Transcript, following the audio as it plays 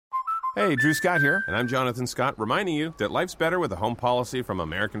Hey, Drew Scott here, and I'm Jonathan Scott, reminding you that life's better with a home policy from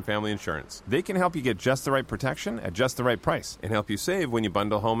American Family Insurance. They can help you get just the right protection at just the right price and help you save when you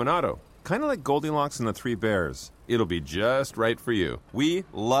bundle home and auto. Kind of like Goldilocks and the Three Bears. It'll be just right for you. We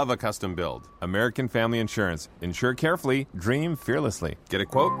love a custom build. American Family Insurance. Insure carefully, dream fearlessly. Get a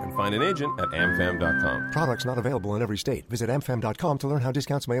quote and find an agent at amfam.com. Products not available in every state. Visit amfam.com to learn how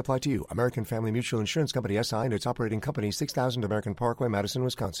discounts may apply to you. American Family Mutual Insurance Company, SI, and its operating company, 6000 American Parkway, Madison,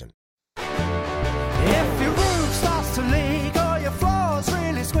 Wisconsin. If your roof starts to leak or your floor's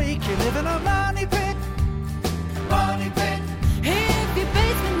really squeak, you live in a money pit. Money pit. If your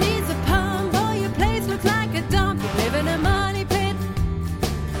basement needs a pump or your place looks like a dump, you live in a money pit.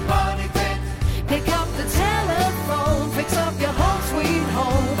 Money pit. Pick up the telephone, fix up your home sweet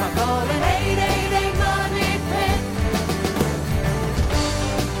home by calling 888 Money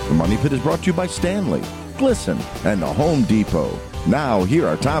Pit. The Money Pit is brought to you by Stanley, Glisten, and the Home Depot. Now, here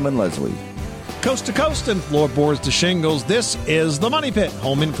are Tom and Leslie. Coast to coast and floorboards to shingles, this is the Money Pit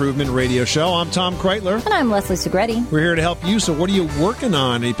Home Improvement Radio Show. I'm Tom Kreitler. And I'm Leslie Segretti. We're here to help you. So what are you working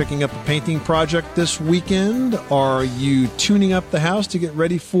on? Are you picking up a painting project this weekend? Are you tuning up the house to get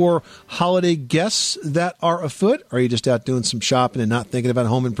ready for holiday guests that are afoot? Or are you just out doing some shopping and not thinking about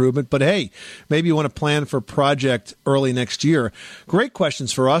home improvement? But hey, maybe you want to plan for a project early next year. Great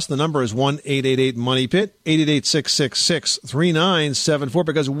questions for us. The number is 1-888-MONEY-PIT, 888-666-3974,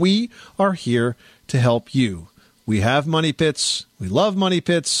 because we are here to help you. We have money pits. We love money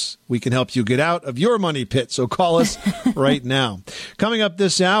pits. We can help you get out of your money pit. So call us right now. Coming up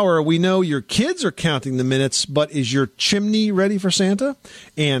this hour, we know your kids are counting the minutes, but is your chimney ready for Santa?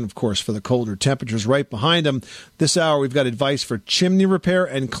 And, of course, for the colder temperatures right behind them. This hour, we've got advice for chimney repair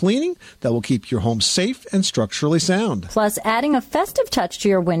and cleaning that will keep your home safe and structurally sound. Plus, adding a festive touch to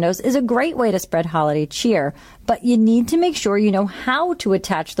your windows is a great way to spread holiday cheer. But you need to make sure you know how to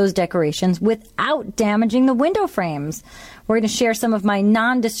attach those decorations without damaging the window frames. We're going to share some of my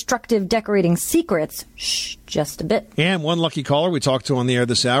non-destructive decorating secrets. Shh, just a bit. And one lucky caller we talked to on the air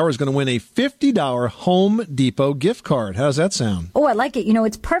this hour is going to win a $50 Home Depot gift card. How does that sound? Oh, I like it. You know,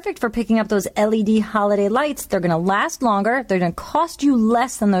 it's perfect for picking up those LED holiday lights. They're going to last longer. They're going to cost you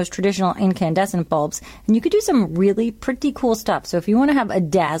less than those traditional incandescent bulbs. And you could do some really pretty cool stuff. So if you want to have a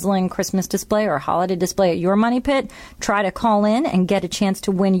dazzling Christmas display or holiday display at your money pit, try to call in and get a chance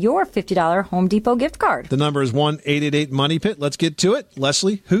to win your $50 Home Depot gift card. The number is 1-888-MONEY-PIT. Let's get to it.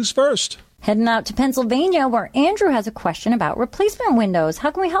 Leslie, who's first? Heading out to Pennsylvania, where Andrew has a question about replacement windows.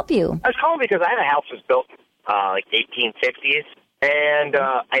 How can we help you? I was calling because I had a house that was built like 1850s, and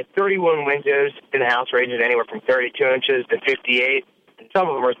I had 31 windows in the house, ranging anywhere from 32 inches to 58, and some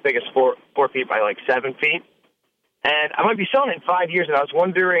of them are as big as 4 feet by like 7 feet. And I might be selling it in 5 years, and I was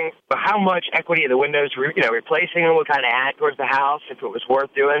wondering how much equity of the windows, replacing them would kind of add towards the house, if it was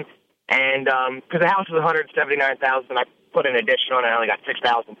worth doing. And because the house was $179,000, I put an addition on it. I only got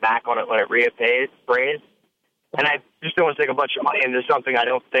 $6,000 back on it when it reappraised. And I just don't want to take a bunch of money into something I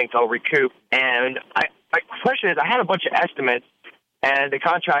don't think I'll recoup. And my question is, I had a bunch of estimates and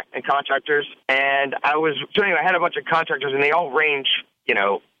contractors, and I had a bunch of contractors, and they all range,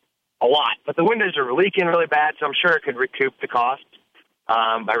 a lot. But the windows are leaking really bad, so I'm sure it could recoup the cost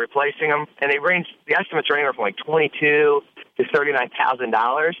by replacing them. And the estimates are anywhere from like $22,000 to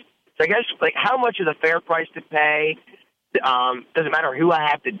 $39,000. So I guess, how much is a fair price to pay? Does it matter who I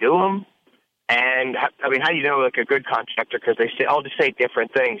have to do them? And, how do you know, a good contractor? Because they all just say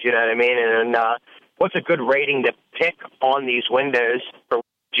different things, you know what I mean? And what's a good rating to pick on these windows? For,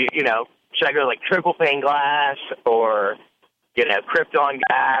 should I go, triple pane glass or, Krypton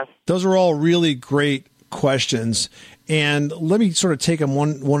glass? Those are all really great questions. And let me sort of take them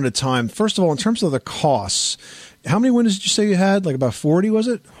one at a time. First of all, in terms of the costs, how many windows did you say you had? Like about 40, was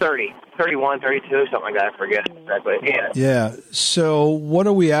it? 30, 31, 32, something like that. I forget exactly. Yeah. So what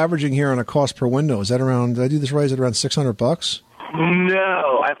are we averaging here on a cost per window? Is that around, did I do this right? Is it around $600?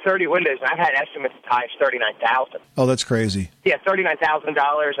 No, I have 30 windows. I've had estimates as high as $39,000. Oh, that's crazy. Yeah,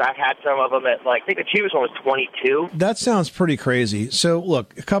 $39,000. I've had some of them at, I think the cheapest one was $22,000. That sounds pretty crazy. So,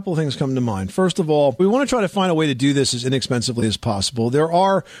 look, a couple of things come to mind. First of all, we want to try to find a way to do this as inexpensively as possible. There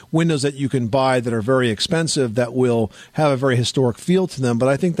are windows that you can buy that are very expensive that will have a very historic feel to them, but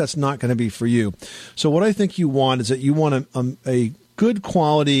I think that's not going to be for you. So what I think you want is that you want a good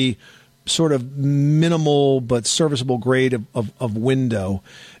quality, sort of minimal but serviceable grade of window.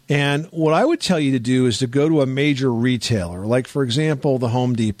 And what I would tell you to do is to go to a major retailer, like, for example, the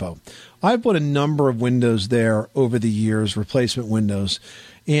Home Depot. I've bought a number of windows there over the years, replacement windows,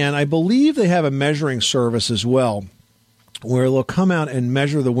 and I believe they have a measuring service as well, where they'll come out and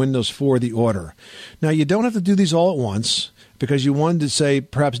measure the windows for the order. Now, you don't have to do these all at once, because you wanted to say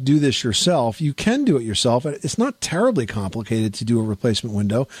perhaps do this yourself, you can do it yourself. It's not terribly complicated to do a replacement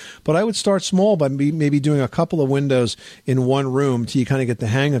window, but I would start small by maybe doing a couple of windows in one room till you kind of get the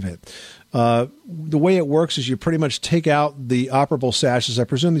hang of it. The way it works is you pretty much take out the operable sashes. I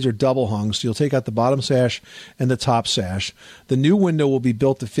presume these are double hung, so you'll take out the bottom sash and the top sash. The new window will be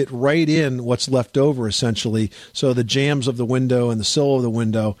built to fit right in what's left over, essentially. So the jambs of the window and the sill of the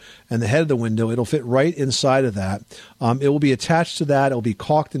window and the head of the window, it'll fit right inside of that. It will be attached to that. It'll be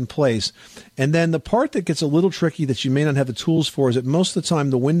caulked in place. And then the part that gets a little tricky that you may not have the tools for is that most of the time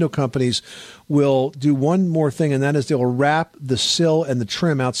the window companies will do one more thing, and that is they'll wrap the sill and the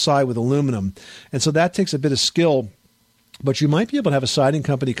trim outside with aluminum. And so that takes a bit of skill, but you might be able to have a siding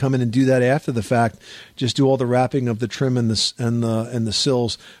company come in and do that after the fact. Just do all the wrapping of the trim and the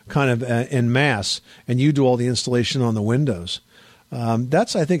sills kind of en masse, and you do all the installation on the windows.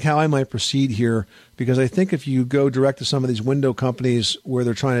 That's, I think, how I might proceed here, because I think if you go direct to some of these window companies where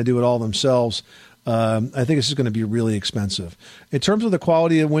they're trying to do it all themselves, I think this is going to be really expensive. In terms of the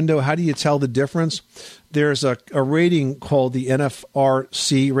quality of the window, how do you tell the difference? There's a rating called the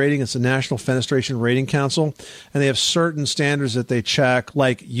NFRC rating. It's the National Fenestration Rating Council, and they have certain standards that they check,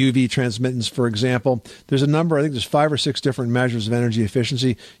 like UV transmittance, for example. There's a number, I think there's 5 or 6 different measures of energy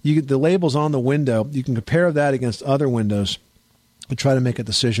efficiency. The labels on the window, you can compare that against other windows and try to make a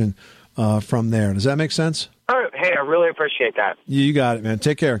decision from there. Does that make sense? Oh, hey, I really appreciate that. You got it, man.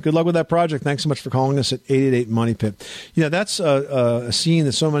 Take care. Good luck with that project. Thanks so much for calling us at 888 Money Pit. You know, that's a scene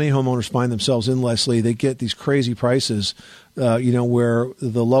that so many homeowners find themselves in, Leslie. They get these crazy prices, where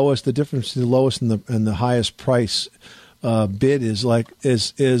the difference between the lowest and the highest price bid is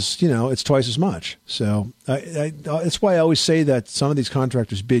it's twice as much. So it's why I always say that some of these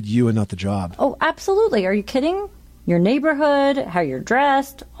contractors bid you and not the job. Oh, absolutely. Are you kidding? Your neighborhood, how you're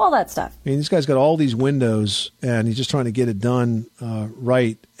dressed, all that stuff. I mean, this guy's got all these windows, and he's just trying to get it done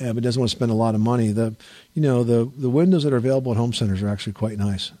right, but doesn't want to spend a lot of money. The windows that are available at home centers are actually quite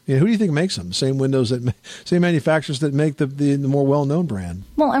nice. Who do you think makes them? Same manufacturers that make the more well-known brand.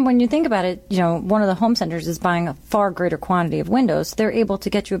 Well, and when you think about it, one of the home centers is buying a far greater quantity of windows. They're able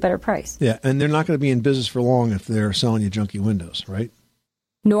to get you a better price. Yeah, and they're not going to be in business for long if they're selling you junky windows, right?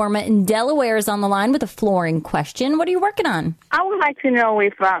 Norma in Delaware is on the line with a flooring question. What are you working on? I would like to know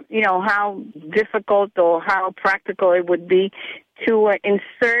if, how difficult or how practical it would be to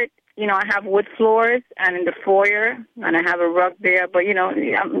insert, I have wood floors and in the foyer, and I have a rug there, but,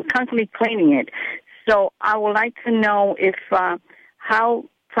 I'm constantly cleaning it. So I would like to know if how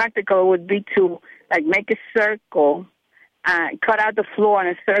practical it would be to, make a circle, cut out the floor in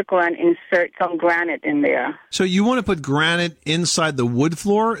a circle and insert some granite in there. So you want to put granite inside the wood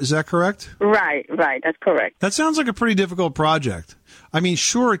floor? Is that correct? Right. That's correct. That sounds like a pretty difficult project. I mean,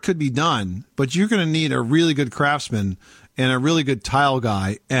 sure, it could be done, but you're going to need a really good craftsman and a really good tile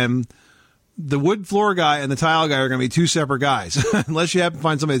guy. And the wood floor guy and the tile guy are going to be two separate guys, unless you happen to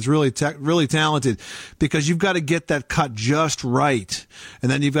find somebody that's really talented, because you've got to get that cut just right.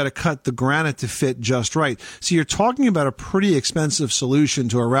 And then you've got to cut the granite to fit just right. So you're talking about a pretty expensive solution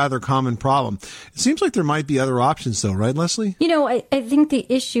to a rather common problem. It seems like there might be other options, though, right, Leslie? I think the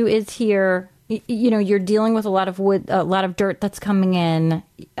issue is here, you're dealing with a lot of wood, a lot of dirt that's coming in.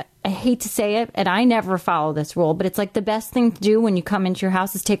 I hate to say it, and I never follow this rule, but it's like the best thing to do when you come into your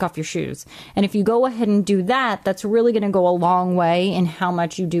house is take off your shoes. And if you go ahead and do that, that's really going to go a long way in how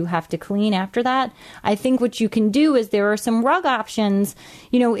much you do have to clean after that. I think what you can do is there are some rug options.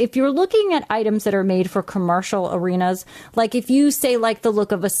 If you're looking at items that are made for commercial arenas, like if you say like the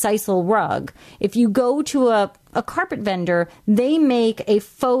look of a sisal rug, if you go to a carpet vendor, they make a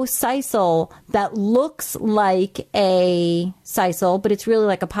faux sisal that looks like a sisal, but it's really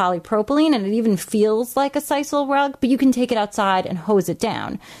like a polypropylene, and it even feels like a sisal rug, but you can take it outside and hose it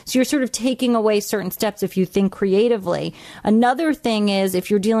down. So you're sort of taking away certain steps if you think creatively. Another thing is, if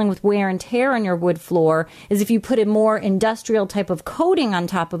you're dealing with wear and tear on your wood floor, is if you put a more industrial type of coating on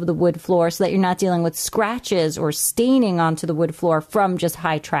top of the wood floor so that you're not dealing with scratches or staining onto the wood floor from just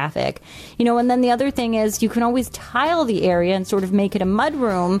high traffic. And then the other thing is you can always tile the area and sort of make it a mud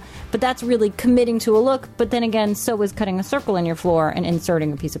room, but that's really committing to a look. But then again, so is cutting a circle in your floor and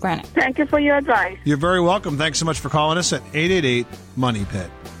inserting a piece of granite. Thank you for your advice. You're very welcome. Thanks so much for calling us at 888 Money Pit.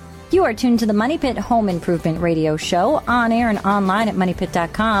 You are tuned to the Money Pit Home Improvement Radio Show, on air and online at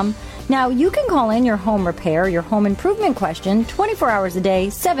moneypit.com. Now, you can call in your home repair, your home improvement question 24 hours a day,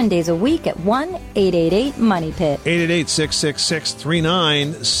 7 days a week at 1-888-MONEY-PIT.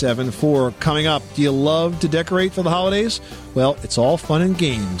 888-666-3974. Coming up, do you love to decorate for the holidays? Well, it's all fun and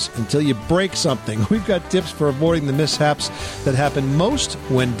games until you break something. We've got tips for avoiding the mishaps that happen most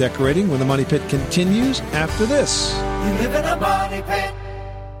when decorating, when the Money Pit continues after this. You live in a money pit.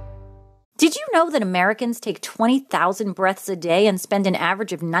 Did you know that Americans take 20,000 breaths a day and spend an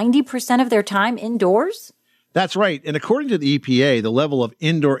average of 90% of their time indoors? That's right. And according to the EPA, the level of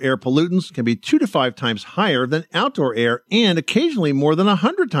indoor air pollutants can be 2 to 5 times higher than outdoor air and occasionally more than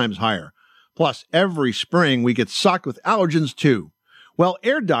 100 times higher. Plus, every spring we get socked with allergens too. Well,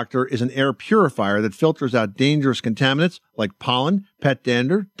 Air Doctor is an air purifier that filters out dangerous contaminants like pollen, pet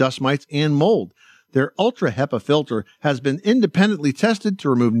dander, dust mites, and mold. Their Ultra HEPA filter has been independently tested to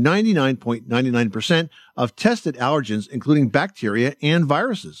remove 99.99% of tested allergens, including bacteria and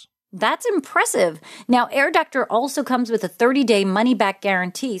viruses. That's impressive. Now, Air Doctor also comes with a 30-day money-back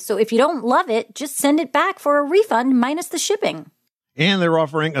guarantee, so if you don't love it, just send it back for a refund minus the shipping. And they're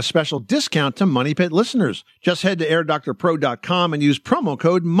offering a special discount to Money Pit listeners. Just head to airdoctorpro.com and use promo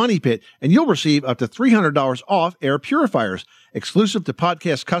code MONEYPIT, and you'll receive up to $300 off air purifiers. Exclusive to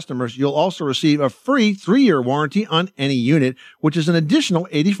podcast customers, you'll also receive a free 3-year warranty on any unit, which is an additional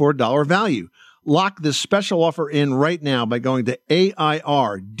 $84 value. Lock this special offer in right now by going to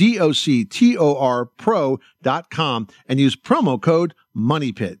airdoctorpro.com and use promo code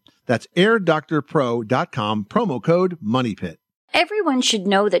MONEYPIT. That's airdoctorpro.com, promo code MONEYPIT. Everyone should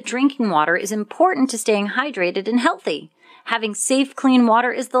know that drinking water is important to staying hydrated and healthy. Having safe, clean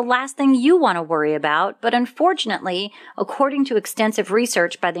water is the last thing you want to worry about, but unfortunately, according to extensive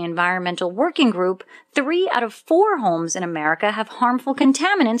research by the Environmental Working Group, 3 out of 4 homes in America have harmful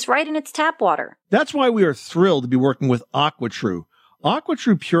contaminants right in its tap water. That's why we are thrilled to be working with AquaTrue.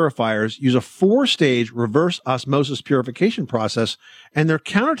 AquaTrue purifiers use a 4-stage reverse osmosis purification process, and their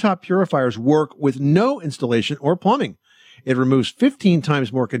countertop purifiers work with no installation or plumbing. It removes 15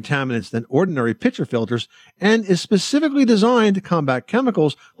 times more contaminants than ordinary pitcher filters and is specifically designed to combat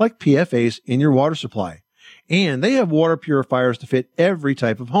chemicals like PFAS in your water supply. And they have water purifiers to fit every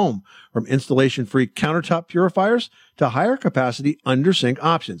type of home, from installation-free countertop purifiers to higher capacity under-sink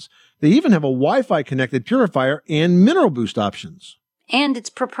options. They even have a Wi-Fi connected purifier and mineral boost options. And its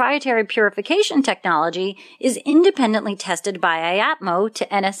proprietary purification technology is independently tested by IAPMO to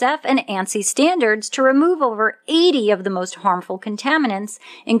NSF and ANSI standards to remove over 80 of the most harmful contaminants,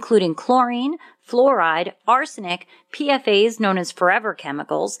 including chlorine, fluoride, arsenic, PFAS known as forever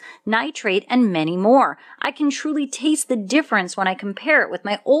chemicals, nitrate, and many more. I can truly taste the difference when I compare it with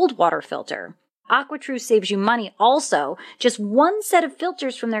my old water filter. AquaTrue saves you money also. Just one set of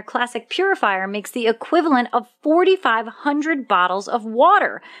filters from their classic purifier makes the equivalent of 4,500 bottles of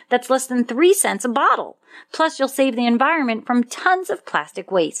water. That's less than 3 cents a bottle. Plus, you'll save the environment from tons of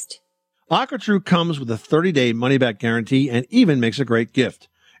plastic waste. AquaTrue comes with a 30-day money-back guarantee and even makes a great gift.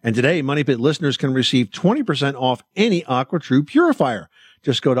 And today, Money Pit listeners can receive 20% off any AquaTrue purifier.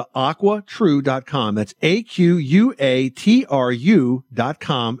 Just go to aquatrue.com. That's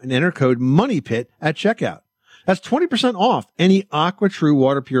AQUATRU.com and enter code MONEYPIT at checkout. That's 20% off any AquaTrue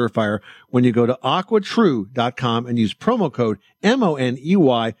water purifier when you go to aquatrue.com and use promo code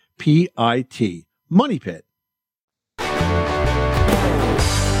MONEYPIT. MONEYPIT.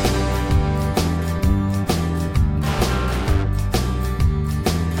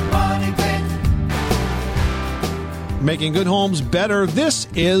 Making good homes better. This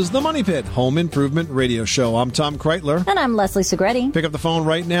is the Money Pit Home Improvement Radio Show. I'm Tom Kreitler. And I'm Leslie Segretti. Pick up the phone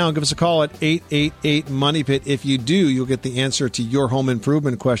right now and give us a call at 888-MONEY-PIT. If you do, you'll get the answer to your home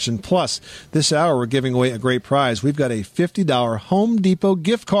improvement question. Plus, this hour, we're giving away a great prize. We've got a $50 Home Depot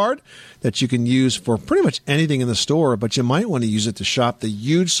gift card that you can use for pretty much anything in the store, but you might want to use it to shop the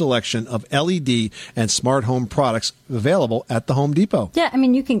huge selection of LED and smart home products available at the Home Depot. Yeah, I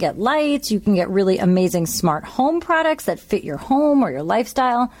mean, you can get lights, you can get really amazing smart home products that fit your home or your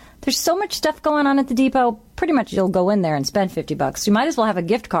lifestyle. There's so much stuff going on at the Depot. Pretty much you'll go in there and spend $50. You might as well have a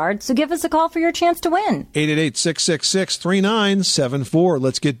gift card, so give us a call for your chance to win. 888-666-3974.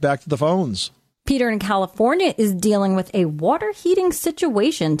 Let's get back to the phones. Peter in California is dealing with a water heating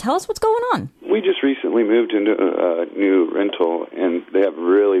situation. Tell us what's going on. We just recently moved into a new rental, and they have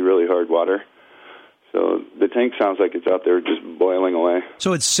really, really hard water. So the tank sounds like it's out there just boiling away.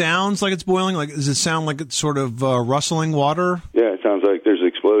 So it sounds like it's boiling? Like, does it sound like it's sort of rustling water? Yeah, it sounds like there's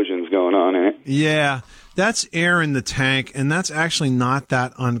explosions going on in it. Yeah, that's air in the tank, and that's actually not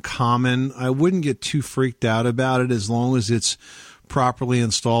that uncommon. I wouldn't get too freaked out about it as long as it's properly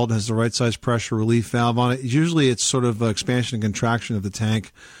installed and has the right size pressure relief valve on it. Usually it's sort of expansion and contraction of the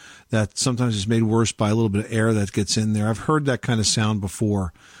tank that sometimes is made worse by a little bit of air that gets in there. I've heard that kind of sound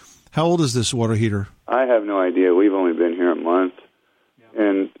before. How old is this water heater? I have no idea. We've only been here a month.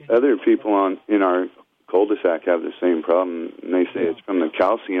 And other people in our cul-de-sac have the same problem, and they say it's from the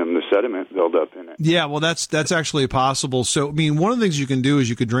calcium, the sediment buildup in it. Yeah, well, that's actually possible. So, I mean, one of the things you can do is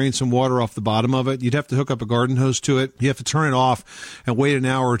you could drain some water off the bottom of it. You'd have to hook up a garden hose to it. You have to turn it off and wait an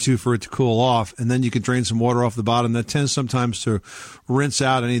hour or two for it to cool off, and then you can drain some water off the bottom. That tends sometimes to rinse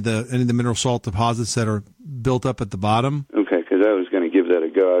out any of the mineral salt deposits that are built up at the bottom. Okay, because I was going to give that a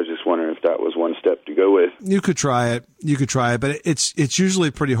go. I was just wondering if that was one step to go with. You could try it, but it's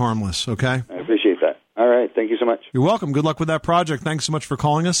usually pretty harmless. Okay. I appreciate that. All right, thank you so much. You're welcome. Good luck with that project. Thanks so much for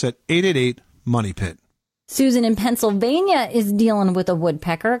calling us at 888-MONEY-PIT. Susan in Pennsylvania is dealing with a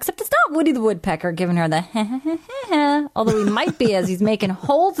woodpecker, except it's not Woody the Woodpecker giving her the although he might be as he's making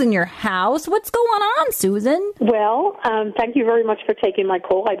holes in your house. What's going on, Susan? Well, thank you very much for taking my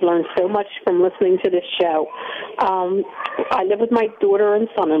call. I've learned so much from listening to this show. I live with my daughter and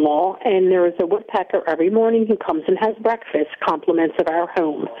son-in-law, and there is a woodpecker every morning who comes and has breakfast, compliments of our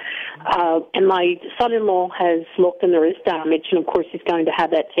home. And my son-in-law has looked, and there is damage, and of course he's going to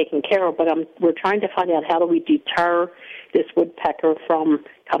have that taken care of, but we're trying to find out how do we deter this woodpecker from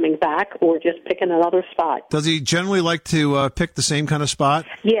coming back or just picking another spot. Does he generally like to pick the same kind of spot?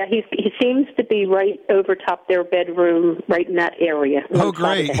 Yeah, he seems to be right over top their bedroom, right in that area. Oh,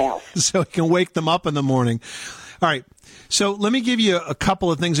 great. Of the house. So he can wake them up in the morning. All right. So let me give you a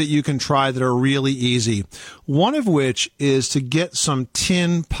couple of things that you can try that are really easy. One of which is to get some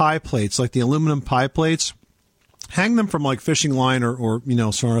tin pie plates, like the aluminum pie plates. Hang them from like fishing line or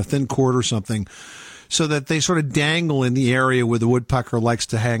sort of a thin cord or something, so that they sort of dangle in the area where the woodpecker likes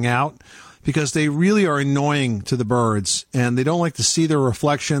to hang out, because they really are annoying to the birds, and they don't like to see their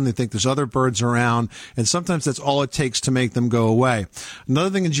reflection. They think there's other birds around, and sometimes that's all it takes to make them go away. Another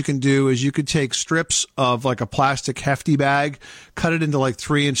thing that you can do is you could take strips of like a plastic hefty bag, cut it into like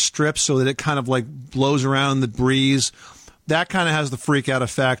 3-inch strips so that it kind of like blows around in the breeze. That kind of has the freak out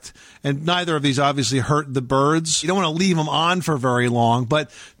effect, and neither of these obviously hurt the birds. You don't want to leave them on for very long,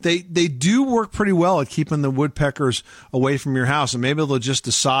 but they do work pretty well at keeping the woodpeckers away from your house, and maybe they'll just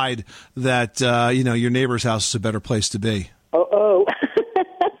decide that your neighbor's house is a better place to be. Oh.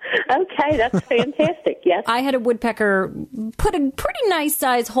 Okay, that's fantastic. Yes. I had a woodpecker put a pretty nice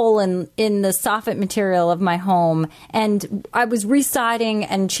size hole in the soffit material of my home, and I was residing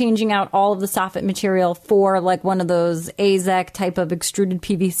and changing out all of the soffit material for like one of those AZEC type of extruded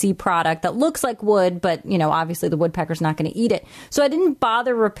PVC product that looks like wood, but obviously the woodpecker's not going to eat it. So I didn't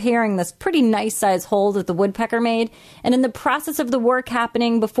bother repairing this pretty nice size hole that the woodpecker made. And in the process of the work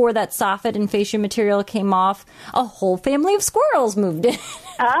happening before that soffit and fascia material came off, a whole family of squirrels moved in.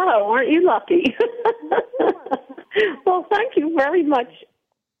 Oh, aren't you lucky? Well, thank you very much.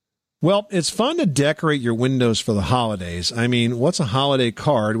 Well, it's fun to decorate your windows for the holidays. I mean, what's a holiday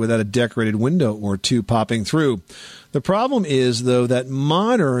card without a decorated window or two popping through? The problem is, though, that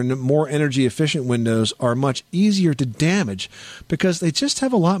modern, more energy-efficient windows are much easier to damage because they just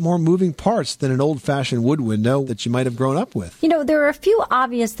have a lot more moving parts than an old-fashioned wood window that you might have grown up with. There are a few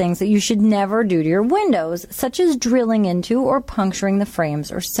obvious things that you should never do to your windows, such as drilling into or puncturing the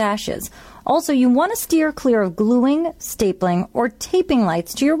frames or sashes. Also, you want to steer clear of gluing, stapling, or taping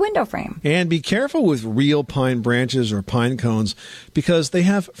lights to your window frame. And be careful with real pine branches or pine cones because they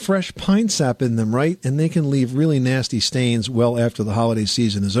have fresh pine sap in them, right? And they can leave really nasty stains well after the holiday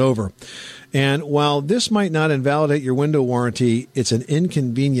season is over. And while this might not invalidate your window warranty, it's an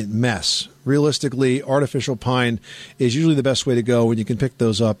inconvenient mess. Realistically, artificial pine is usually the best way to go when you can pick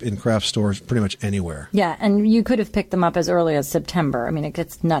those up in craft stores pretty much anywhere. Yeah, and you could have picked them up as early as September. I mean, it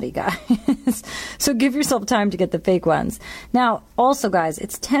gets nutty, guys. So give yourself time to get the fake ones. Now, also, guys,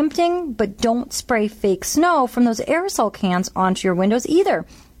 it's tempting, but don't spray fake snow from those aerosol cans onto your windows either.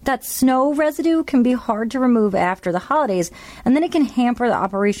 That snow residue can be hard to remove after the holidays, and then it can hamper the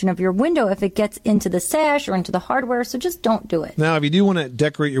operation of your window if it gets into the sash or into the hardware, so just don't do it. Now, if you do want to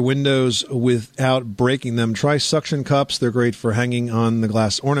decorate your windows without breaking them, try suction cups. They're great for hanging on the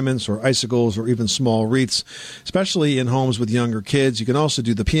glass ornaments or icicles or even small wreaths, especially in homes with younger kids. You can also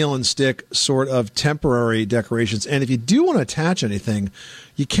do the peel and stick sort of temporary decorations, and if you do want to attach anything,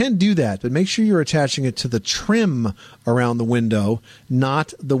 you can do that, but make sure you're attaching it to the trim around the window,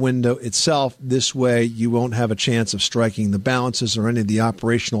 not the window itself. This way, you won't have a chance of striking the balances or any of the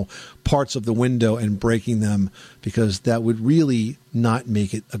operational parts of the window and breaking them, because that would really not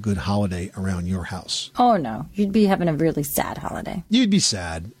make it a good holiday around your house. Oh, no. You'd be having a really sad holiday. You'd be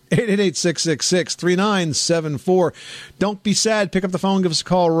sad. 888-666-3974. Don't be sad. Pick up the phone. Give us a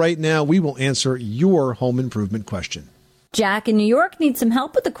call right now. We will answer your home improvement question. Jack in New York needs some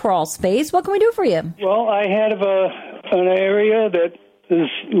help with the crawl space. What can we do for you? Well, I had an area that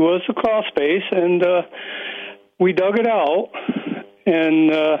was a crawl space, and we dug it out,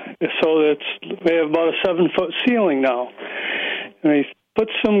 and so we have about a 7-foot ceiling now. And I put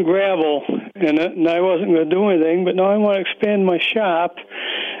some gravel in it, and I wasn't going to do anything, but now I want to expand my shop,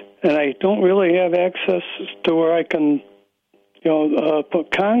 and I don't really have access to where I can,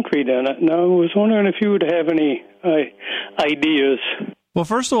 put concrete in it. And I was wondering if you would have any ideas. Well,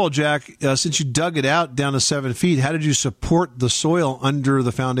 first of all, Jack, since you dug it out down to 7 feet, how did you support the soil under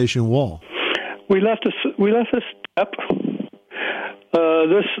the foundation wall? We left a step.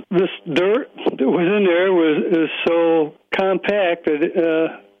 This dirt that was in there is so compact that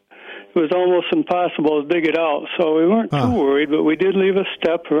it was almost impossible to dig it out. So we weren't too worried, but we did leave a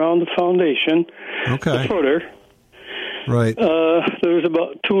step around the foundation, the footer. Right. There was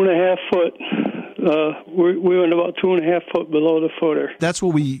about 2.5 foot. We went about 2.5 foot below the footer. That's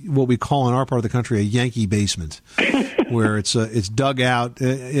what we call in our part of the country a Yankee basement, where it's dug out.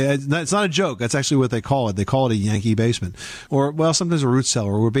 It's not a joke. That's actually what they call it. They call it a Yankee basement, or sometimes a root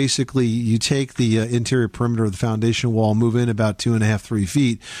cellar, where basically you take the interior perimeter of the foundation wall, move in about 2.5-3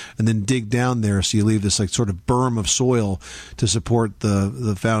 feet, and then dig down there. So you leave this like sort of berm of soil to support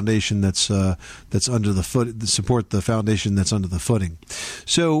the foundation that's under the foot, support the foundation that's under the footing.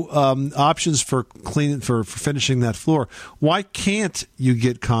 So options for finishing that floor. Why can't you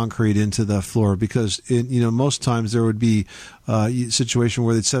get concrete into the floor? Because most times there would be a situation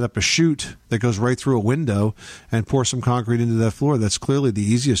where they'd set up a chute that goes right through a window and pour some concrete into that floor. That's clearly the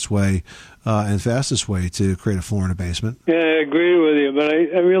easiest way and fastest way to create a floor in a basement. Yeah, I agree with you, but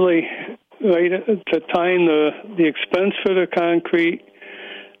I really to time the expense for the concrete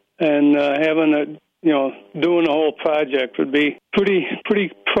and having it. Doing the whole project would be pretty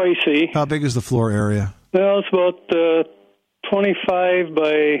pricey. How big is the floor area? Well, it's about 25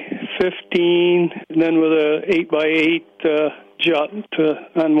 by 15, and then with a 8 by 8 jut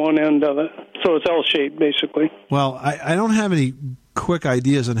on one end of it. So it's L-shaped, basically. Well, I don't have any quick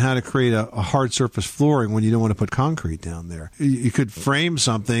ideas on how to create a hard surface flooring when you don't want to put concrete down there. You could frame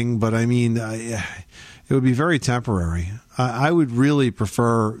something, but I mean, it would be very temporary. I would really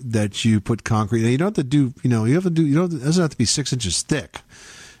prefer that you put concrete. Now, you don't have to do, it doesn't have to be 6 inches thick.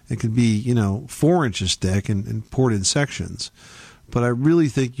 It could be, 4 inches thick and poured in sections. But I really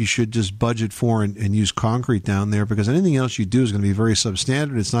think you should just budget for and use concrete down there, because anything else you do is going to be very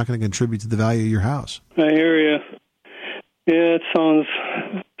substandard. It's not going to contribute to the value of your house. I hear you. Yeah, it sounds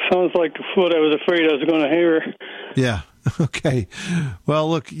like what I was afraid I was going to hear. Yeah. Okay. Well,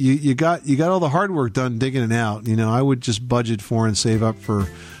 look, you got all the hard work done digging it out. I would just budget for and save up for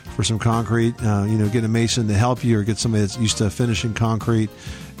some concrete. Get a mason to help you, or get somebody that's used to finishing concrete,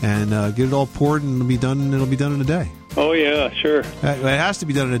 and get it all poured, and it'll be done in a day. Oh yeah, sure. It has to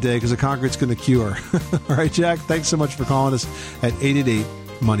be done in a day because the concrete's going to cure. All right, Jack. Thanks so much for calling us at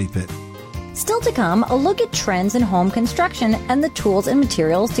 888-MONEY-PIT. Still to come, a look at trends in home construction and the tools and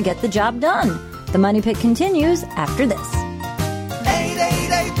materials to get the job done. The Money Pit continues after this.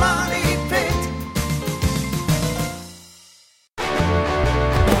 888 Money Pit.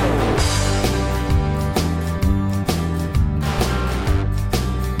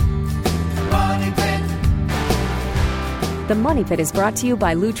 Money Pit. The Money Pit is brought to you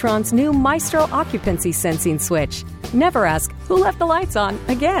by Lutron's new Maestro occupancy sensing switch. Never ask, who left the lights on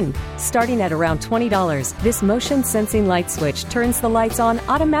again? Starting at around $20, this motion sensing light switch turns the lights on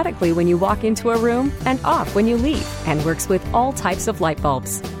automatically when you walk into a room and off when you leave, and works with all types of light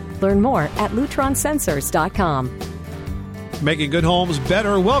bulbs. Learn more at lutronsensors.com. Making good homes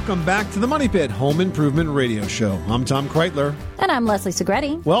better. Welcome back to the Money Pit Home Improvement Radio Show. I'm Tom Kreitler. And I'm Leslie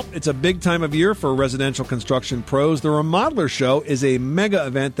Segretti. Well, it's a big time of year for residential construction pros. The Remodeler Show is a mega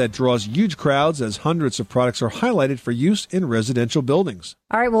event that draws huge crowds as hundreds of products are highlighted for use in residential buildings.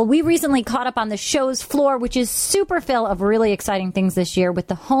 All right, well, we recently caught up on the show's floor, which is super full of really exciting things this year, with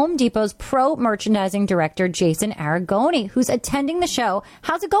the Home Depot's Pro Merchandising Director, Jason Aragoni, who's attending the show.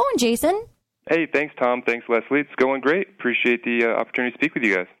 How's it going, Jason? Hey, thanks, Tom. Thanks, Leslie. It's going great. Appreciate the opportunity to speak with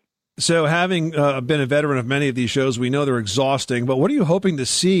you guys. So having been a veteran of many of these shows, we know they're exhausting, but what are you hoping to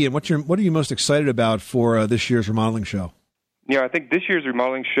see, and what are you most excited about for this year's remodeling show? Yeah, I think this year's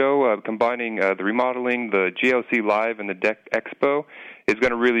remodeling show, combining the remodeling, the GLC Live, and the Deck Expo, is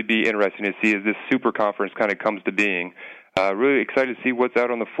going to really be interesting to see as this super conference kind of comes to being. Really excited to see what's out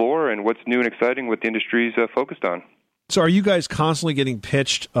on the floor and what's new and exciting what the industry's focused on. So are you guys constantly getting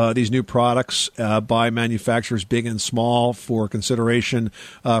pitched these new products by manufacturers, big and small, for consideration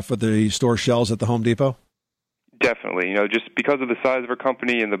for the store shelves at the Home Depot? Definitely. Just because of the size of our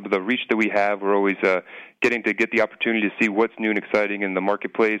company and the reach that we have, we're always getting to get the opportunity to see what's new and exciting in the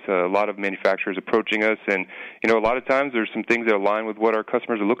marketplace. A lot of manufacturers approaching us, and a lot of times there's some things that align with what our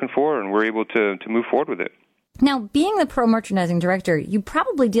customers are looking for, and we're able to move forward with it. Now, being the pro merchandising director, you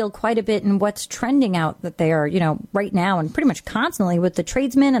probably deal quite a bit in what's trending out that they are, right now and pretty much constantly with the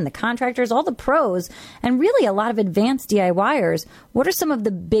tradesmen and the contractors, all the pros, and really a lot of advanced DIYers. What are some of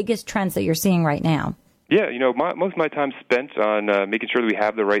the biggest trends that you're seeing right now? Yeah, most of my time spent on making sure that we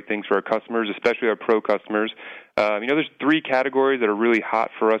have the right things for our customers, especially our pro customers. There's three categories that are really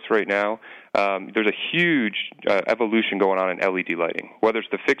hot for us right now. There's a huge evolution going on in LED lighting, whether it's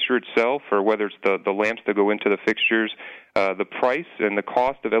the fixture itself or whether it's the lamps that go into the fixtures. The price and the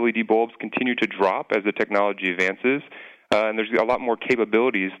cost of LED bulbs continue to drop as the technology advances, and there's a lot more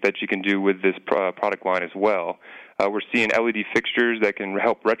capabilities that you can do with this product line as well. We're seeing LED fixtures that can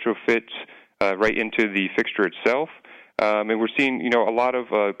help retrofit right into the fixture itself. And we're seeing, a lot of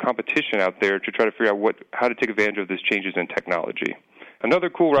competition out there to try to figure out how to take advantage of these changes in technology.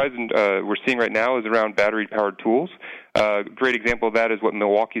 Another cool rise we're seeing right now is around battery-powered tools. A great example of that is what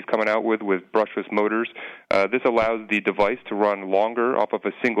Milwaukee's coming out with brushless motors. This allows the device to run longer off of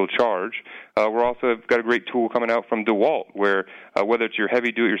a single charge. We're also got a great tool coming out from DeWalt where whether it's your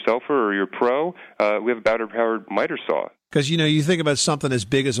heavy do-it-yourselfer or your pro, we have a battery-powered miter saw. Because, you think about something as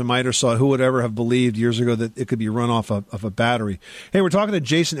big as a miter saw, who would ever have believed years ago that it could be run off of a battery? Hey, we're talking to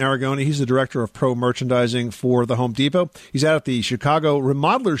Jason Aragoni. He's the director of pro merchandising for the Home Depot. He's out at the Chicago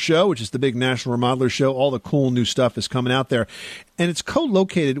Remodeler Show, which is the big national remodeler show. All the cool new stuff is coming out there. And it's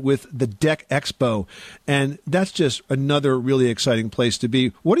co-located with the Deck Expo. And that's just another really exciting place to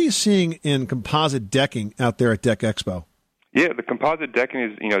be. What are you seeing in composite decking out there at Deck Expo? Yeah, the composite decking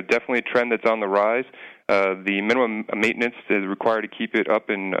is, definitely a trend that's on the rise. The minimum maintenance is required to keep it up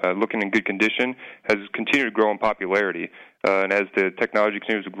and looking in good condition has continued to grow in popularity. And as the technology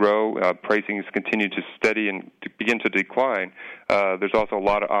continues to grow, pricing has continued to steady and to begin to decline. There's also a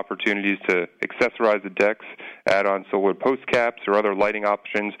lot of opportunities to accessorize the decks, add on solar post caps or other lighting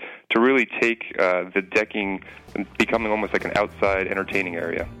options to really take the decking and becoming almost like an outside entertaining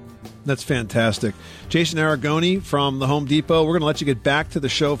area. That's fantastic. Jason Aragoni from the Home Depot. We're going to let you get back to the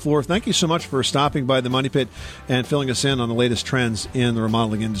show floor. Thank you so much for stopping by the Money Pit and filling us in on the latest trends in the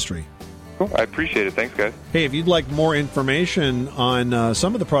remodeling industry. Cool. I appreciate it. Thanks, guys. Hey, if you'd like more information on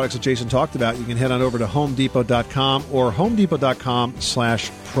some of the products that Jason talked about, you can head on over to HomeDepot.com or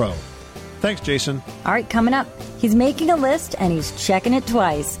HomeDepot.com/pro. Thanks, Jason. All right, coming up, he's making a list and he's checking it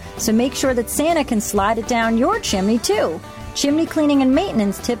twice. So make sure that Santa can slide it down your chimney, too. Chimney cleaning and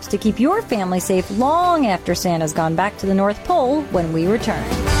maintenance tips to keep your family safe long after Santa's gone back to the North Pole when we return.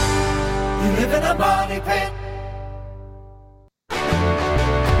 You live in a money pit.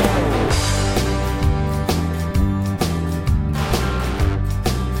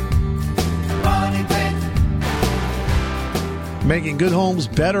 Making good homes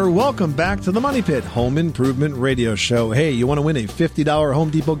better. Welcome back to the Money Pit Home Improvement Radio Show. Hey, you want to win a $50 Home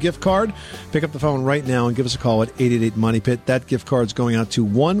Depot gift card? Pick up the phone right now and give us a call at 888-MONEY-PIT. That gift card's going out to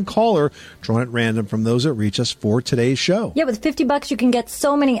one caller, drawn at random from those that reach us for today's show. Yeah, with $50, you can get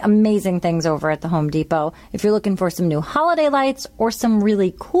so many amazing things over at the Home Depot. If you're looking for some new holiday lights or some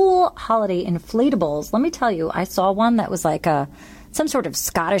really cool holiday inflatables, let me tell you, I saw one that was like some sort of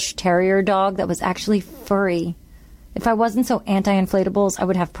Scottish Terrier dog that was actually furry. If I wasn't so anti-inflatables, I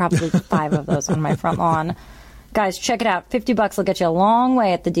would have probably 5 of those on my front lawn. Guys, check it out. $50 will get you a long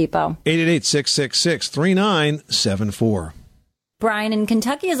way at the Depot. 888-666-3974. Brian in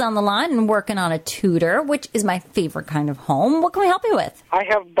Kentucky is on the line and working on a Tudor, which is my favorite kind of home. What can we help you with? I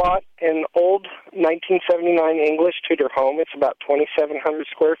have bought an old 1979 English Tudor home. It's about 2,700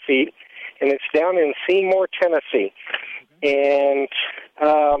 square feet, and it's down in Seymour, Tennessee. And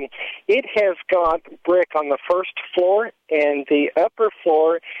it has got brick on the first floor, and the upper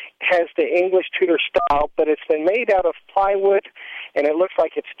floor has the English Tudor style, but it's been made out of plywood, and it looks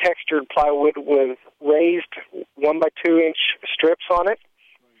like it's textured plywood with raised 1 by 2 inch strips on it.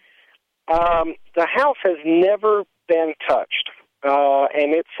 The house has never been touched,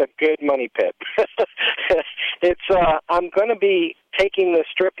 and it's a good money pit. I'm going to be taking the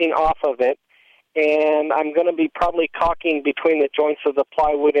stripping off of it, and I'm going to be probably caulking between the joints of the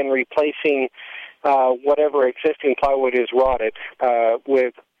plywood and replacing whatever existing plywood is rotted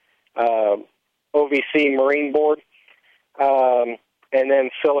with OVC marine board, and then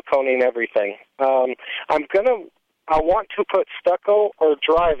siliconing everything. I want to put stucco or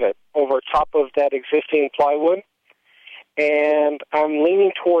drive it over top of that existing plywood, and I'm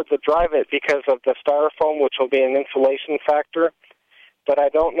leaning toward the drive it because of the styrofoam, which will be an insulation factor. but I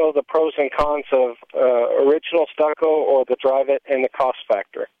don't know the pros and cons of original stucco or the drive it and the cost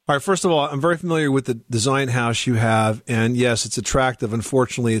factor. All right, first of all, I'm very familiar with the design house you have, and yes, it's attractive.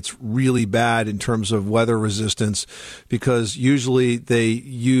 Unfortunately, it's really bad in terms of weather resistance because usually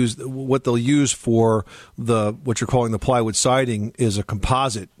what they'll use for what you're calling the plywood siding is a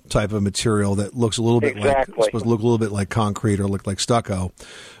composite type of material that looks a little bit like supposed to look a little bit like concrete or look like stucco,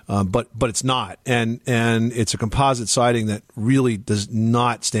 but it's not, and it's a composite siding that really does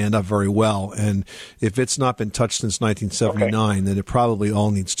not stand up very well. And if it's not been touched since 1979, then it probably all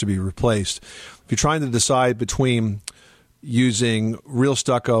needs to be replaced. If you're trying to decide between using real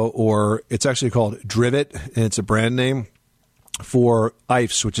stucco or it's actually called Drivet, and it's a brand name for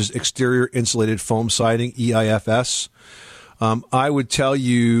EIFS, which is exterior insulated foam siding, EIFS. I would tell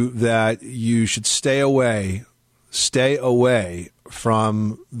you that you should stay away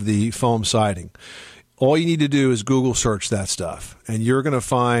from the foam siding. All you need to do is Google search that stuff, and you're going to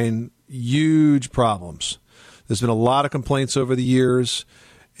find huge problems. There's been a lot of complaints over the years,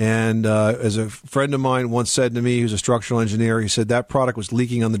 and as a friend of mine once said to me, who's a structural engineer, he said that product was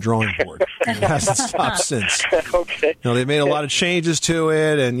leaking on the drawing board. It hasn't stopped since. Okay. They made a lot of changes to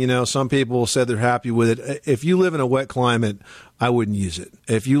it, and some people said they're happy with it. If you live in a wet climate, I wouldn't use it.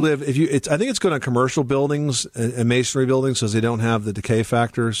 I think it's good on commercial buildings and masonry buildings because they don't have the decay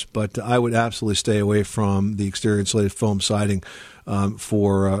factors. But I would absolutely stay away from the exterior insulated foam siding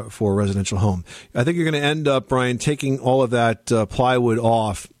for a residential home. I think you're going to end up, Brian, taking all of that plywood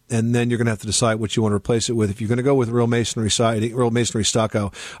off. And then you're going to have to decide what you want to replace it with. If you're going to go with real masonry siding, real masonry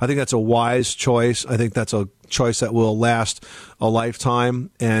stucco, I think that's a wise choice. I think that's a choice that will last a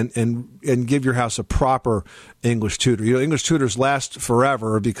lifetime and give your house a proper English Tudor. English Tudors last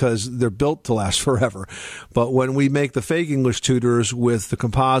forever because they're built to last forever. But when we make the fake English Tudors with the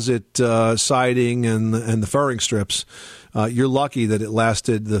composite siding and the furring strips, you're lucky that it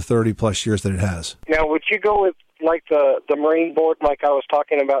lasted the 30-plus years that it has. Now, would you go with like the marine board like I was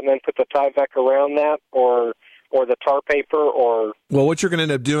talking about and then put the Tyvek around that or the tar paper or? Well, what you're going to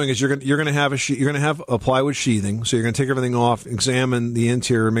end up doing is you're going to have a plywood sheathing. So you're going to take everything off, examine the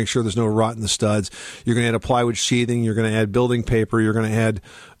interior, make sure there's no rot in the studs. You're going to add a plywood sheathing. You're going to add building paper. You're going to add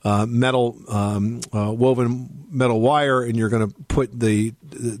woven metal wire, and you're going to put the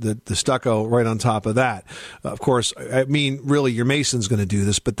stucco right on top of that. Of course, I mean, really, your mason's going to do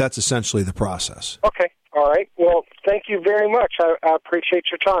this, but that's essentially the process. Okay. All right. Well, thank you very much. I appreciate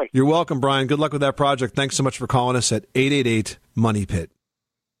your time. You're welcome, Brian. Good luck with that project. Thanks so much for calling us at 888-MONEY-PIT.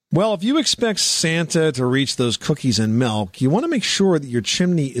 Well, if you expect Santa to reach those cookies and milk, you want to make sure that your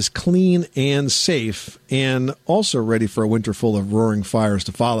chimney is clean and safe and also ready for a winter full of roaring fires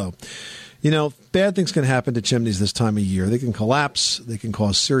to follow. Bad things can happen to chimneys this time of year. They can collapse. They can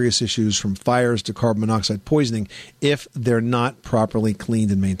cause serious issues from fires to carbon monoxide poisoning if they're not properly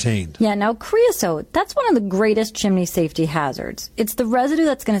cleaned and maintained. Yeah, now creosote, that's one of the greatest chimney safety hazards. It's the residue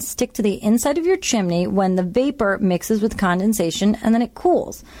that's going to stick to the inside of your chimney when the vapor mixes with condensation and then it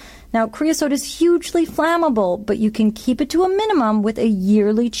cools. Now, creosote is hugely flammable, but you can keep it to a minimum with a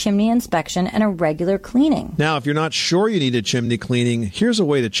yearly chimney inspection and a regular cleaning. Now, if you're not sure you need a chimney cleaning, here's a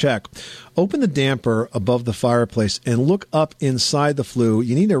way to check. Open the damper above the fireplace and look up inside the flue.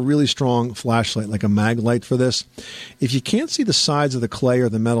 You need a really strong flashlight, like a mag light for this. If you can't see the sides of the clay or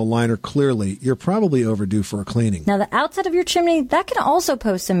the metal liner clearly, you're probably overdue for a cleaning. Now, the outside of your chimney, that can also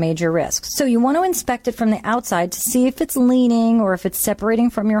pose some major risks. So you want to inspect it from the outside to see if it's leaning or if it's separating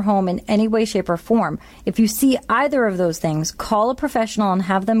from your home in any way, shape, or form. If you see either of those things, call a professional and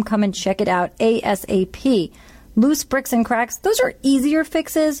have them come and check it out ASAP. Loose bricks and cracks, those are easier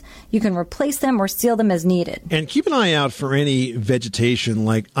fixes. You can replace them or seal them as needed. And keep an eye out for any vegetation,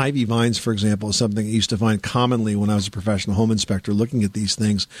 like ivy vines, for example, is something I used to find commonly when I was a professional home inspector looking at these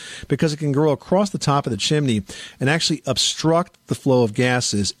things, because it can grow across the top of the chimney and actually obstruct the flow of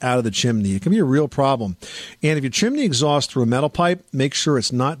gases out of the chimney. It can be a real problem. And if your chimney exhausts through a metal pipe, make sure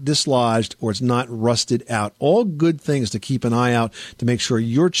it's not dislodged or it's not rusted out. All good things to keep an eye out to make sure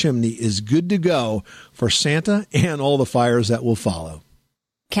your chimney is good to go for Santa and all the fires that will follow.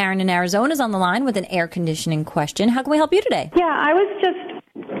 Karen in Arizona is on the line with an air conditioning question. How can we help you today? Yeah, I was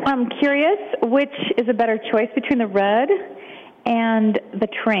just curious which is a better choice between the red and the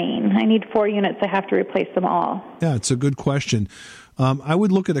train. I need 4 units. I have to replace them all. Yeah, it's a good question. I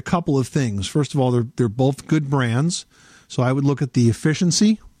would look at a couple of things. First of all, they're both good brands. So I would look at the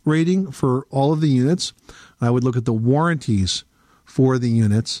efficiency rating for all of the units. I would look at the warranties for the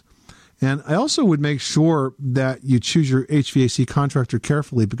units. And I also would make sure that you choose your HVAC contractor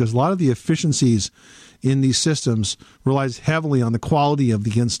carefully, because a lot of the efficiencies in these systems relies heavily on the quality of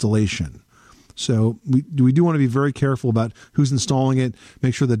the installation. So we do want to be very careful about who's installing it,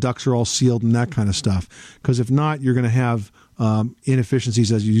 make sure the ducts are all sealed and that kind of stuff. Because if not, you're going to have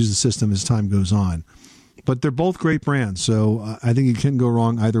inefficiencies as you use the system as time goes on. But they're both great brands, so I think you can go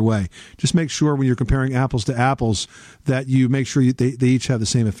wrong either way. Just make sure when you're comparing apples to apples that you make sure they each have the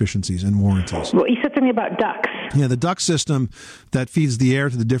same efficiencies and warranties. Well, you said something about ducts. Yeah, the duct system that feeds the air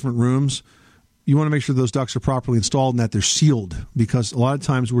to the different rooms, you want to make sure those ducts are properly installed and that they're sealed, because a lot of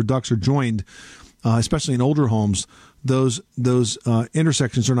times where ducts are joined, especially in older homes, those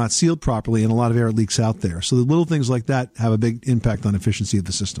intersections are not sealed properly and a lot of air leaks out there. So the little things like that have a big impact on efficiency of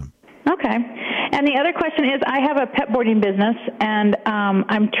the system. Okay. And the other question is, I have a pet boarding business, and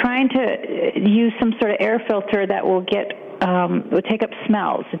I'm trying to use some sort of air filter that will take up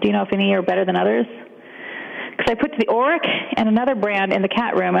smells. Do you know if any are better than others? Because I put the Auric and another brand in the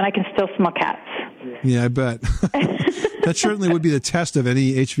cat room, and I can still smell cats. Yeah, I bet. That certainly would be the test of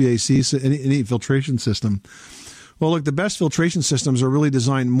any HVAC, any filtration system. Well, look, the best filtration systems are really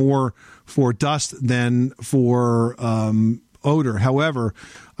designed more for dust than for odor. However,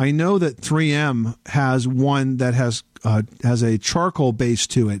 I know that 3M has one that has a charcoal base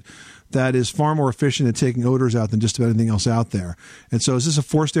to it that is far more efficient at taking odors out than just about anything else out there. And so is this a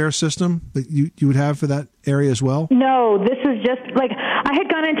forced air system that you would have for that area as well? No, this is just like I had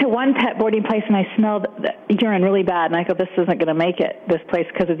gone into one pet boarding place and I smelled urine really bad, and I thought this isn't going to make it, this place,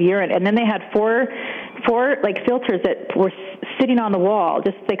 because of the urine. And then they had four like filters that were sitting on the wall.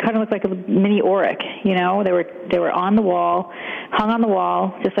 Just they kind of looked like a mini Auric, you know. They were on the wall, hung on the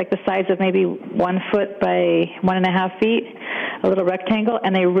wall, just like the size of maybe 1 foot by 1.5 feet, a little rectangle,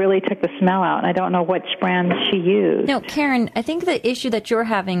 and they really took the smell out. And I don't know which brand she used. No, Karen, I think the issue that you're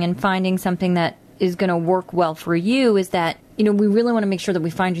having in finding something that is going to work well for you is that, you know, we really want to make sure that we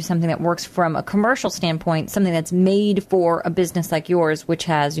find you something that works from a commercial standpoint, something that's made for a business like yours, which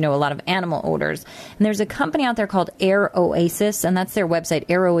has, you know, a lot of animal odors. And there's a company out there called Air Oasis, and that's their website,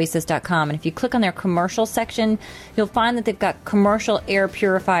 airoasis.com. And if you click on their commercial section, you'll find that they've got commercial air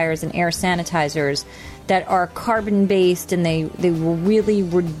purifiers and air sanitizers that are carbon-based, and they will really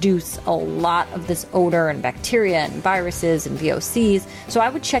reduce a lot of this odor and bacteria and viruses and VOCs. So I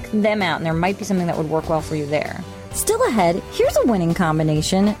would check them out, and there might be something that would work well for you there. Still ahead, here's a winning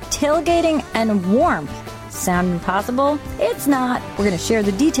combination: tailgating and warmth. Sound impossible? It's not. We're going to share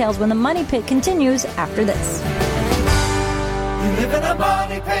the details when the Money Pit continues after this. You live in a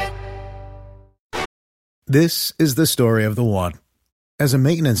money pit. This is the story of the one. As a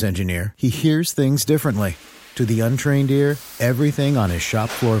maintenance engineer, he hears things differently. To the untrained ear, everything on his shop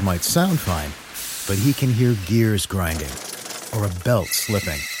floor might sound fine, but he can hear gears grinding or a belt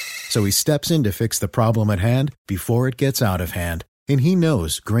slipping. So he steps in to fix the problem at hand before it gets out of hand. And he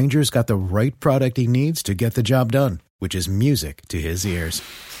knows Grainger's got the right product he needs to get the job done, which is music to his ears.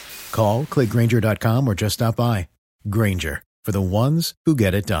 Call, click Grainger.com, or just stop by. Grainger, for the ones who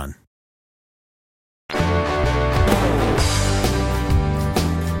get it done.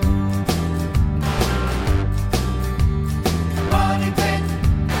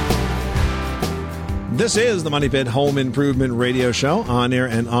 This is the Money Pit Home Improvement Radio Show, on air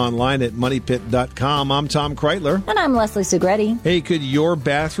and online at moneypit.com. I'm Tom Kreitler. And I'm Leslie Segretti. Hey, could your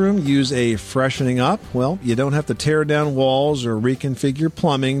bathroom use a freshening up? Well, you don't have to tear down walls or reconfigure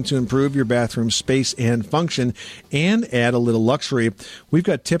plumbing to improve your bathroom space and function and add a little luxury. We've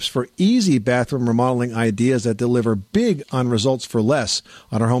got tips for easy bathroom remodeling ideas that deliver big on results for less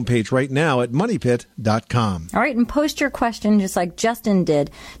on our homepage right now at moneypit.com. All right, and post your question just like Justin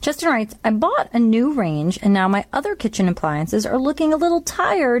did. Justin writes, I bought a new range, and now my other kitchen appliances are looking a little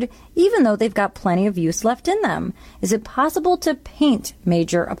tired, even though they've got plenty of use left in them. Is it possible to paint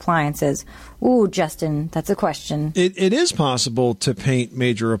major appliances? Ooh, Justin, that's a question. It is possible to paint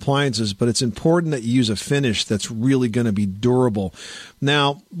major appliances, but it's important that you use a finish that's really going to be durable.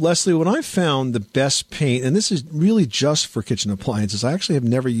 Now, Leslie, when I found the best paint, and this is really just for kitchen appliances, I actually have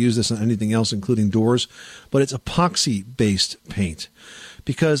never used this on anything else, including doors, but it's epoxy-based paint.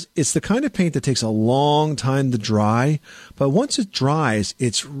 Because it's the kind of paint that takes a long time to dry, but once it dries,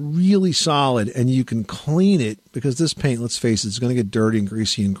 it's really solid, and you can clean it, because this paint, let's face it, is going to get dirty and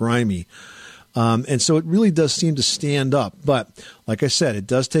greasy and grimy. And so it really does seem to stand up. But like I said, it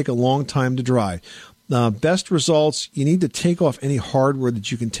does take a long time to dry. Best results, you need to take off any hardware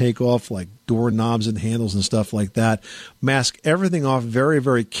that you can take off, like door knobs and handles and stuff like that. Mask everything off very,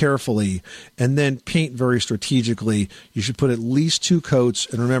 very carefully, and then paint very strategically. You should put at least 2 coats,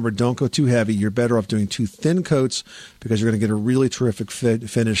 and remember, don't go too heavy. You're better off doing 2 thin coats because you're going to get a really terrific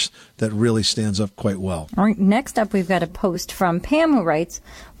finish that really stands up quite well. All right, next up we've got a post from Pam who writes,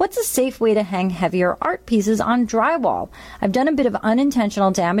 what's a safe way to hang heavier art pieces on drywall? I've done a bit of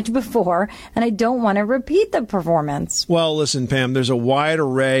unintentional damage before, and I don't want to repeat the performance. Well, listen, Pam, there's a wide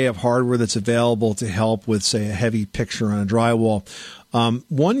array of hardware that's available to help with, say, a heavy picture on a drywall.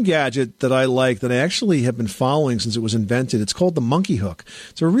 One gadget that I like that I actually have been following since it was invented, it's called the monkey hook.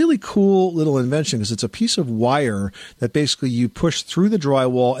 It's a really cool little invention because it's a piece of wire that basically you push through the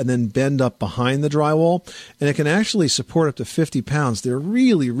drywall and then bend up behind the drywall, and it can actually support up to 50 pounds. They're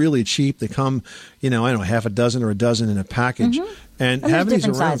really, really cheap. They come, I don't know, half a dozen or a dozen in a package. Mm-hmm. And having these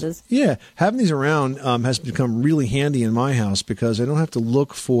around, sizes. Yeah, having these around has become really handy in my house because I don't have to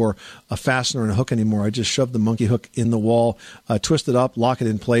look for a fastener and a hook anymore. I just shove the monkey hook in the wall, twist it up, lock it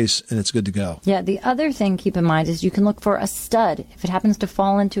in place, and it's good to go. Yeah, the other thing keep in mind is you can look for a stud. If it happens to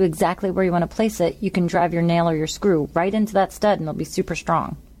fall into exactly where you want to place it, you can drive your nail or your screw right into that stud and it'll be super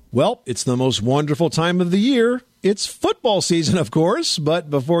strong. Well, it's the most wonderful time of the year. It's football season, of course, but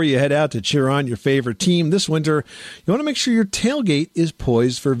before you head out to cheer on your favorite team this winter, you want to make sure your tailgate is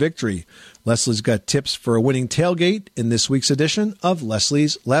poised for victory. Leslie's got tips for a winning tailgate in this week's edition of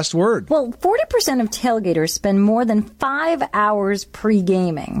Leslie's Last Word. Well, 40% of tailgaters spend more than 5 hours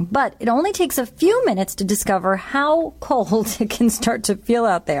pre-gaming, but it only takes a few minutes to discover how cold it can start to feel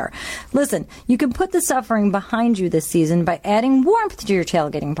out there. Listen, you can put the suffering behind you this season by adding warmth to your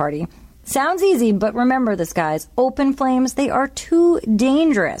tailgating party. Sounds easy, but remember this, guys. Open flames, they are too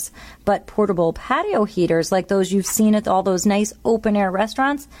dangerous. But portable patio heaters, like those you've seen at all those nice open-air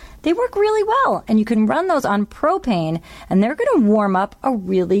restaurants, they work really well. And you can run those on propane, and they're going to warm up a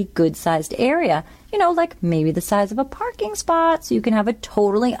really good-sized area. Like maybe the size of a parking spot, so you can have a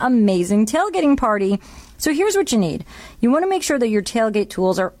totally amazing tailgating party. So here's what you need. You want to make sure that your tailgate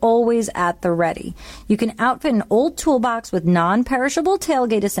tools are always at the ready. You can outfit an old toolbox with non-perishable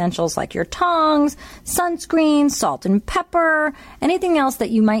tailgate essentials like your tongs, sunscreen, salt and pepper, anything else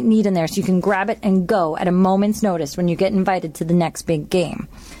that you might need in there so you can grab it and go at a moment's notice when you get invited to the next big game.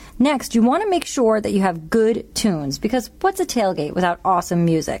 Next, you want to make sure that you have good tunes, because what's a tailgate without awesome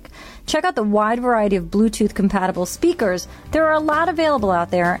music? Check out the wide variety of Bluetooth-compatible speakers. There are a lot available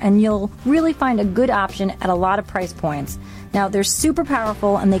out there, and you'll really find a good option at a lot of price points. Now, they're super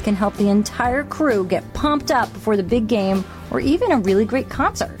powerful, and they can help the entire crew get pumped up before the big game or even a really great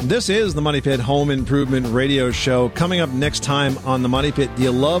concert. This is the Money Pit Home Improvement Radio Show. Coming up next time on the Money Pit, do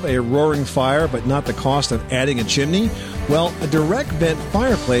you love a roaring fire but not the cost of adding a chimney? Well, a direct vent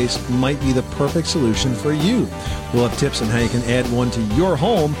fireplace might be the perfect solution for you. We'll have tips on how you can add one to your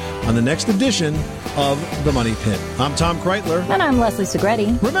home on the next edition of the Money Pit. I'm Tom Kreitler. And I'm Leslie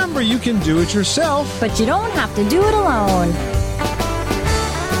Segretti. Remember, you can do it yourself, but you don't have to do it alone.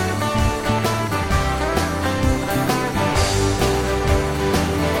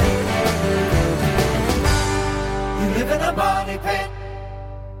 You live in a money pit.